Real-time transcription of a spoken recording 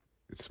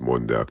It's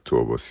Monday,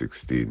 October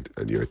 16th,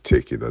 and you're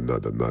taking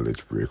another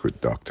knowledge break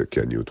with Dr.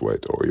 Kenute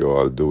White. How are you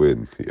all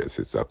doing? Yes,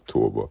 it's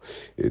October.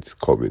 It's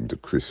coming to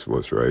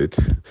Christmas, right?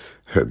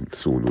 And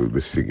soon we'll be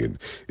singing.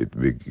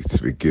 It's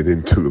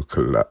beginning to look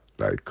a lot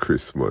like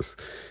Christmas.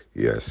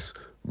 Yes,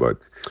 but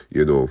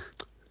you know,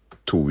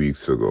 2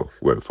 weeks ago,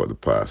 well, for the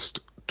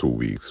past 2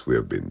 weeks, we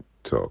have been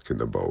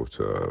talking about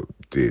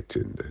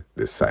dating,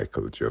 the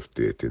psychology of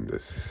dating, the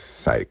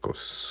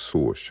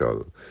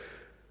psychosocial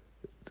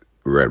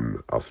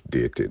realm of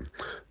dating.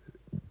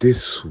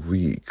 This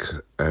week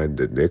and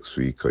the next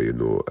week, I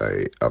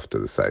after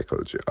the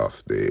psychology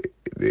of the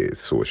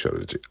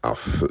sociology of,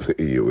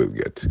 you will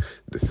get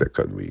the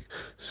second week.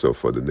 So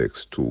for the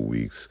next 2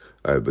 weeks,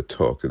 I'll be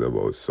talking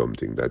about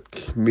something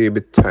that may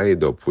be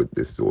tied up with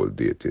this whole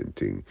dating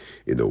thing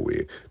in a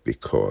way,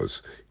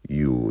 because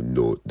you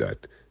know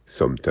that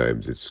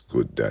sometimes it's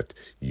good that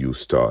you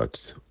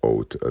start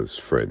out as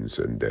friends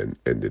and then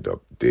ended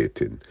up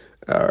dating,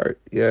 or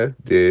yeah,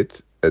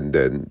 date and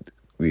then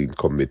being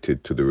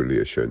committed to the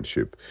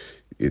relationship.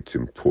 It's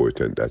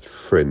important that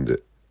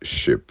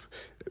friendship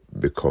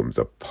becomes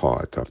a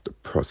part of the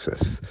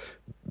process,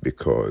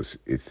 because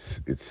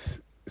it's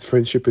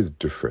friendship is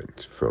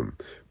different from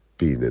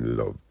being in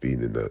love,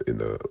 being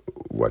in a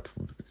what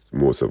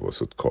most of us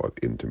would call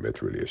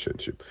intimate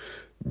relationship.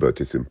 But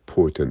it's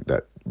important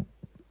that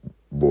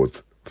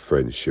both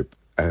friendship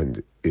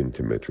and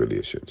intimate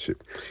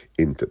relationship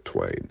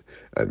intertwine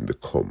and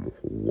become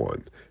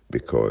one,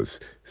 because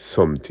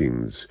some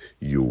things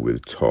you will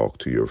talk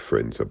to your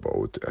friends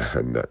about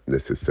and not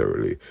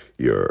necessarily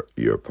your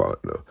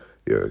partner,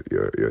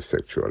 your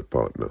sexual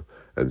partner,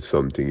 and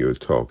something you'll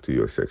talk to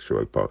your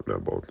sexual partner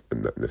about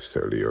and not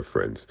necessarily your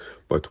friends.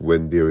 But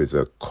when there is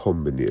a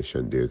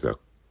combination, there's a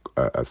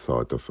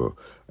sort of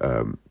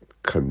a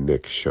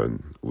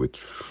connection with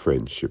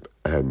friendship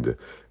and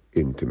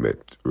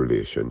intimate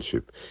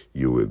relationship,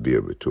 you will be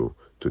able to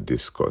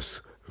discuss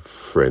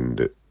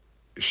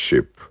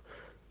friendship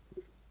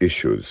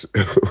issues,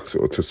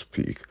 so to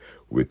speak,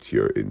 with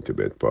your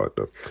intimate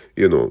partner.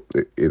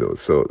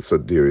 So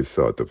there is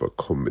sort of a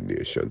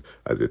combination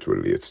as it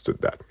relates to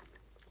that,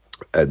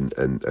 and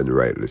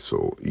rightly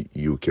so.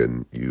 You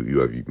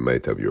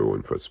might have your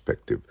own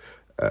perspective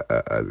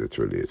as it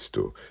relates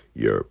to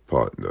your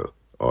partner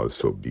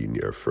also being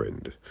your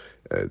friend,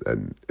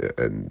 and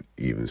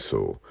even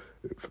so,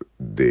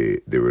 the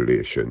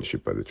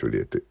relationship as it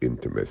relates to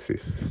intimacy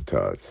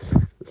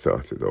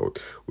started out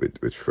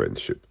with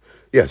friendship.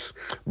 Yes,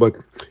 but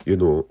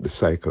the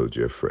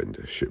psychology of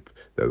friendship,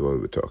 that's what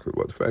we're talking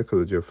about. The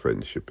psychology of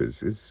friendship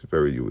is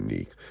very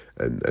unique,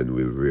 and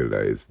we'll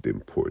realize the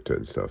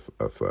importance of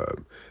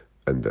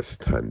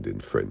understanding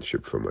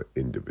friendship from an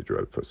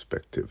individual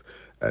perspective.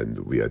 And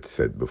we had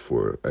said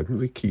before, and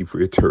we keep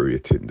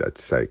reiterating, that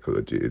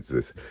psychology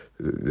is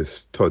this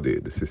study,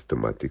 the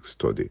systematic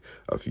study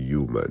of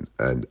human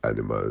and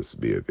animals'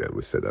 behavior. And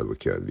we said that we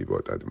can't leave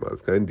out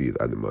animals. Indeed,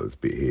 animals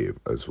behave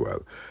as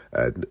well.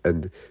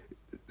 And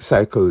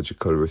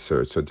psychological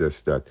research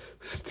suggests that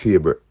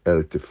stable,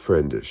 healthy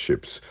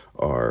friendships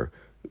are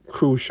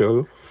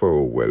crucial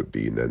for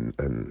well-being and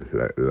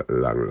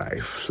long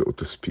life, so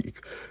to speak,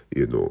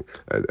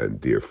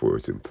 and therefore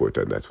it's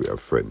important that we have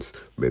friends.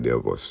 Many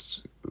of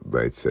us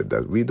might say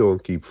that we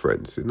don't keep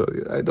friends.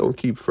 I don't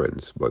keep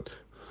friends, but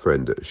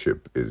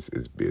friendship is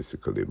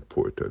basically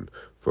important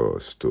for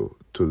us to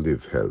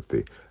live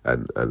healthy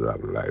and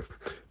long life.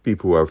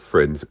 People who have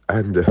friends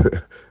and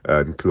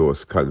and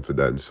close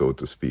confidants, so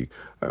to speak,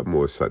 are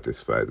more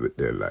satisfied with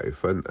their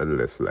life and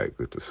less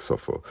likely to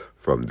suffer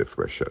from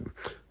depression.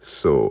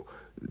 So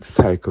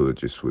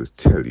psychologists will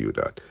tell you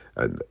that,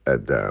 and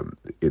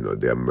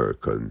the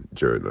American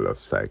Journal of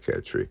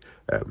Psychiatry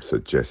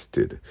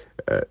suggested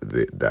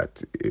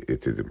that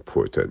it is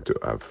important to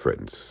have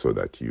friends so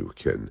that you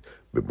can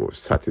be more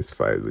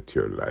satisfied with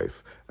your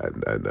life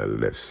and are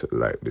less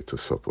likely to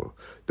suffer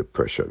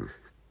depression.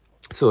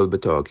 So we'll be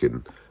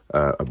talking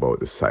about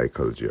the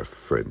psychology of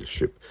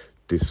friendship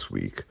this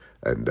week,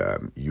 and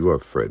you are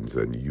friends,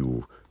 and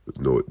you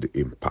know the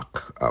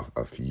impact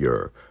of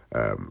your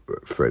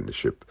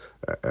friendship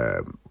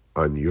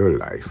on your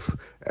life,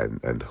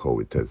 and how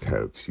it has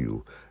helped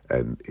you.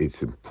 And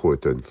it's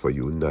important for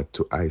you not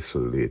to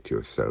isolate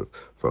yourself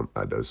from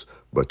others,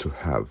 but to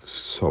have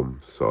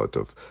some sort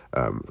of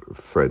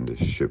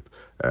friendship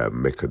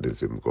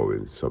mechanism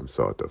going, some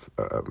sort of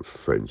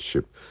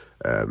friendship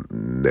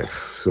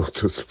nest, so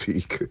to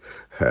speak,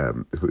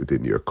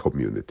 within your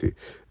community,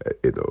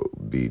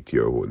 be it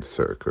your own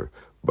circle.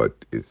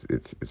 But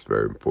it's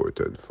very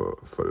important for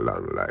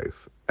long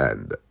life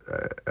and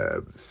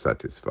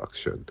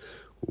satisfaction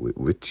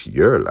with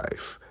your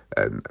life,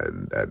 and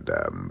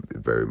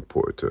very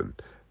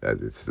important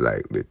as it's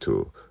likely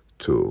to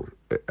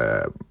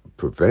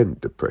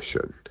prevent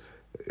depression.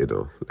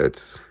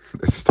 Let's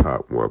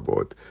talk more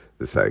about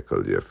the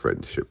psychology of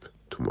friendship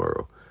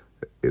tomorrow.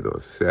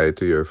 Say hi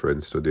to your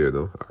friends today,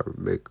 or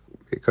make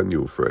a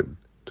new friend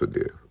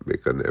today.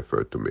 Make an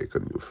effort to make a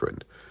new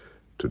friend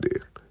today.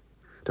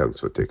 Thanks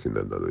for taking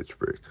the knowledge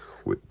break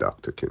with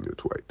Dr.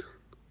 Kenut White.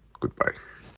 Goodbye.